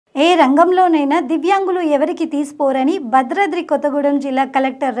ఏ రంగంలోనైనా దివ్యాంగులు ఎవరికి తీసిపోరని భద్రాద్రి కొత్తగూడెం జిల్లా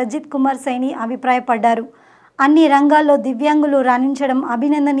కలెక్టర్ రజిత్ కుమార్ సైని అభిప్రాయపడ్డారు. అన్ని రంగాల్లో దివ్యాంగులు రాణించడం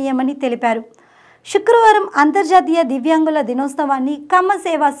అభినందనీయమని తెలిపారు. శుక్రవారం అంతర్జాతీయ దివ్యాంగుల దినోత్సవాన్ని కమ్మ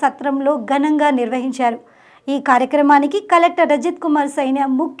సేవా సత్రంలో ఘనంగా నిర్వహించారు. ఈ కార్యక్రమానికి కలెక్టర్ రజిత్ కుమార్ సైని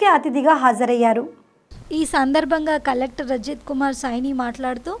ముఖ్య అతిథిగా హాజరయ్యారు. ఈ సందర్భంగా కలెక్టర్ రజిత్ కుమార్ సైని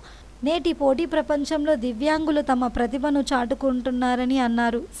మాట్లాడుతూ నేటి పోటీ ప్రపంచంలో దివ్యాంగులు తమ ప్రతిభను చాటుకుంటున్నారని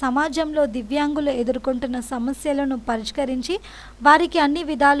అన్నారు. సమాజంలో దివ్యాంగులు ఎదుర్కొంటున్న సమస్యలను పరిష్కరించి వారికి అన్ని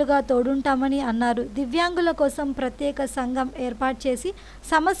విధాలుగా తోడుంటామని అన్నారు. దివ్యాంగుల కోసం ప్రత్యేక సంఘం ఏర్పాటు చేసి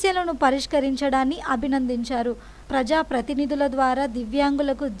సమస్యలను పరిష్కరించడాన్ని అభినందించారు. ప్రజాప్రతినిధుల ద్వారా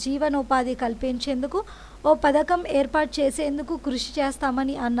దివ్యాంగులకు జీవనోపాధి కల్పించేందుకు ఓ పథకం ఏర్పాటు చేసేందుకు కృషి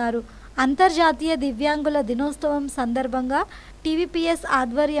చేస్తామని అన్నారు. అంతర్జాతీయ దివ్యాంగుల దినోత్సవం సందర్భంగా టీవీపీఎస్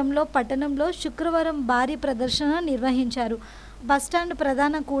ఆధ్వర్యంలో పట్టణంలో శుక్రవారం భారీ ప్రదర్శన నిర్వహించారు. బస్టాండ్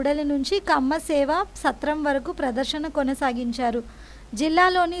ప్రధాన కూడలి నుంచి కమ్మ సేవ సత్రం వరకు ప్రదర్శన కొనసాగించారు.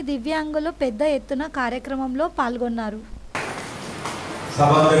 జిల్లాలోని దివ్యాంగులు పెద్ద ఎత్తున కార్యక్రమంలో పాల్గొన్నారు.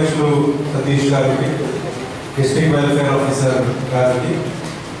 సభాధ్యక్షులు సతీష్ గారికి, డిస్ట్రిక్ట్ వెల్ఫేర్ ఆఫీసర్ గారికి,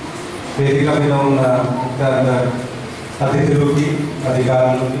 వేదిక మీద ఉన్న అతిథులకి,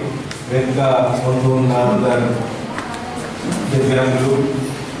 అధికారులకి, వేదిక ముందు ఉన్న అందరు దివ్యాంగులు,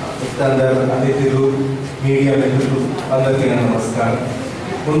 అందరు అతిథులు, మీడియా మిత్రులు అందరికీ నమస్కారం.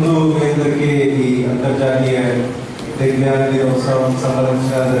 ముందు అందరికీ ఈ అంతర్జాతీయ దివ్యాంగ దినోత్సవం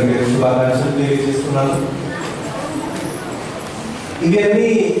సంబంధించిన అందరికీ శుభాకాంక్షలు తెలియజేస్తున్నాను.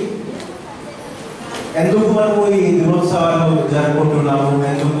 ఇవన్నీ ఎందుకు మనము ఈ దినోత్సవాలు జరుపుకుంటున్నాము,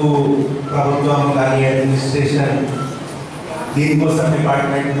 ఎందుకు ప్రభుత్వం కానీ అడ్మినిస్ట్రేషన్ దీనికోసం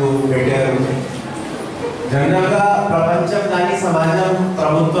డిపార్ట్మెంట్ పెట్టారు. జనరల్గా ప్రపంచం కానీ సమాజం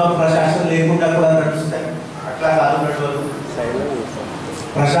ప్రభుత్వం ప్రశాసన లేకుండా కూడా నడుస్తాయి. అట్లా కాదు నడవదు.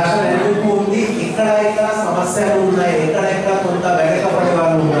 ప్రశాసన ఎందుకు ఉంది, ఇక్కడ సమస్యలు ఉన్నాయి, ఎక్కడెక్కడ కొంత వెనకబడే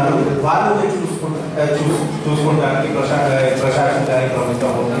వాళ్ళు ఉన్నారు, వాళ్ళు చూసుకుంటానికి ప్రశాసన కానీ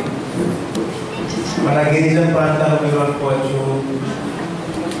ప్రభుత్వం ఉంది. మన గిరిజన ప్రాంతాలు మీరు అనుకోవచ్చు,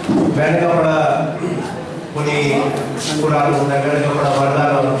 వెనకబడ కొన్ని కులాలు ఉన్నాయి, వెనకబడ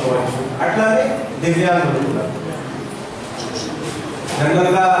వర్గాలు అనుకోవచ్చు. అట్లానే దివ్యాంగులు కూడా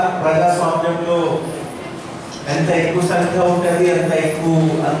జనరల్గా ప్రజాస్వామ్యంలో ఎంత ఎక్కువ సంఖ్య ఉంటుంది, ఎంత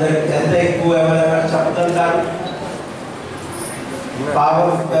ఎక్కువ ఎవరెవరు చెప్తుంటారు,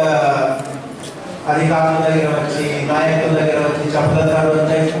 అధికారుల దగ్గర వచ్చి, నాయకుల దగ్గర వచ్చి చెప్తుంటారు,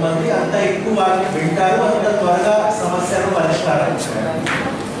 అంత ఎక్కువ మంది, అంత ఎక్కువ వాటిని వింటారు, అంత త్వరగా సమస్యను పరిష్కారం.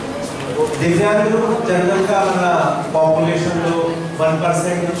 దివ్యాంగులు జనరల్గా మన పాపులేషన్లో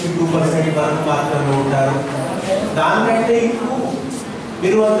 1% నుంచి 2% వరకు మాత్రమే ఉంటారు. దానికంటే ఇప్పుడు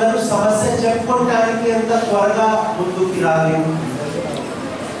మీరు అందరూ సమస్య చెప్పుకోవడానికి ఎంత త్వరగా ముందుకు రాలేదు.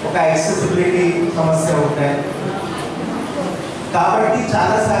 ఒక యాక్సెసిబిలిటీ సమస్య ఉంటాయి కాబట్టి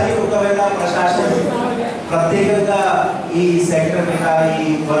చాలాసార్లు ఒకవేళ ప్రశాసన ప్రత్యేకంగా ఈ సెక్టర్ మీద, ఈ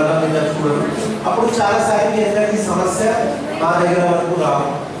వర్గం మీద చూడరు, అప్పుడు చాలాసార్లు ఏంటంటే ఈ సమస్య మా దగ్గర వరకు రావు.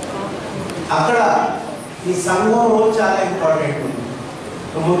 అక్కడ ఈ సంఘం రోల్ చాలా ఇంపార్టెంట్ ఉంది.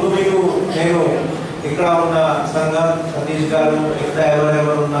 ముందు నేను ఇక్కడ ఉన్న సంఘం సతీష్ గారు, ఇక్కడ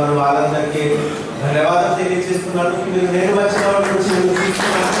ఎవరెవరు ఉన్నారు వాళ్ళందరికీ ధన్యవాదాలు తెలియజేస్తున్నాను. మీరు నేను వచ్చిన వాళ్ళ నుంచి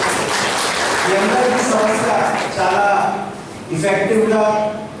తీసుకున్నాను. ఈ అందరికీ సమస్య చాలా ఎఫెక్టివ్గా,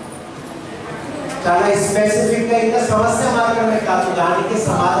 చాలా స్పెసిఫిక్గా, ఇంకా సమస్య మాత్రమే కాదు, దానికి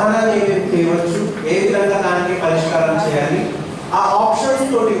సమాధానాలు ఏమేమి చేయవచ్చు, ఏ విధంగా దానికి పరిష్కారం చేయాలి, ఆ ఆప్షన్స్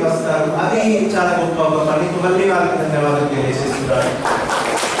తోటి వస్తారు. అది చాలా గొప్ప పని. మళ్ళీ వాళ్ళకి ధన్యవాదాలు తెలియజేస్తున్నారు.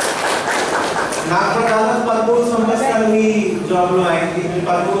 నాకు ప్రకారం 13 సంవత్సరాలు ఈ జాబ్లో అయింది.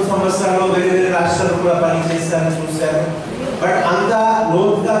 13 సంవత్సరాల్లో వేరే వేరే రాష్ట్రాలు కూడా పనిచేశాను, చూశాను. బట్ అంత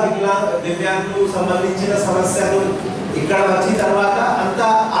లోతుగా దివ్యాంగులకు సంబంధించిన సమస్యలు ఇక్కడ వచ్చిన తర్వాత అంత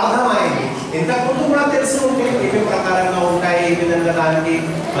అర్థమైంది. ఇంతకుముందు కూడా తెలిసి ఉంటే ఏ ప్రకారంగా ఉంటాయి, ఏ విధంగా దానికి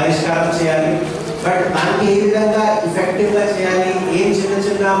పరిష్కారం చేయాలి, బట్ దానికి ఏ విధంగా ఎఫెక్టివ్గా చేయాలి, ఏం చిన్న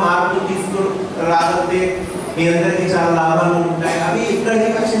చిన్న మార్పులు తీసుకుని రాకపోతే మీ అందరికీ చాలా లాభాలు ఉంటాయి. అవి ఇక్కడికి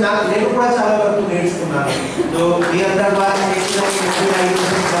వచ్చి నేను కూడా చాలా వరకు నేర్చుకున్నాను. మీ అందరి ద్వారా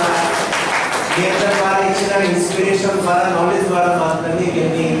ఇచ్చిన ఇన్స్పిరేషన్ ద్వారా, నాలెడ్జ్ ద్వారా మాత్రమే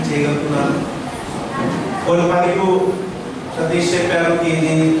ఇవన్నీ చేయగలుగుతున్నాను. కొన్ని పనికి సతీష్ చెప్పారు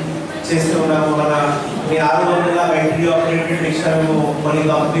ఇది చేస్తున్నాము. మన మీ 600 బ్యాటరీ ఆపరేటెడ్ రిక్షాను కొన్ని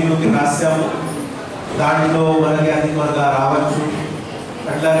కంపెనీలోకి రాసాము. దాంట్లో మనకి అది త్వరగా రావచ్చు.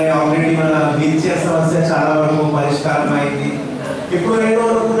 అట్లానే ఆల్రెడీ మన వీల్ చైర్ సమస్య చాలా వరకు పరిష్కారం అయింది. ఇప్పుడు నేను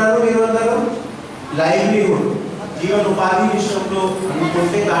అనుకున్నాను, మీరు అందరూ లైవ్లీహుడ్, జీవనోపాధి విషయంలో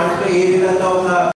అనుకుంటే దాంట్లో ఏ విధంగా ఒక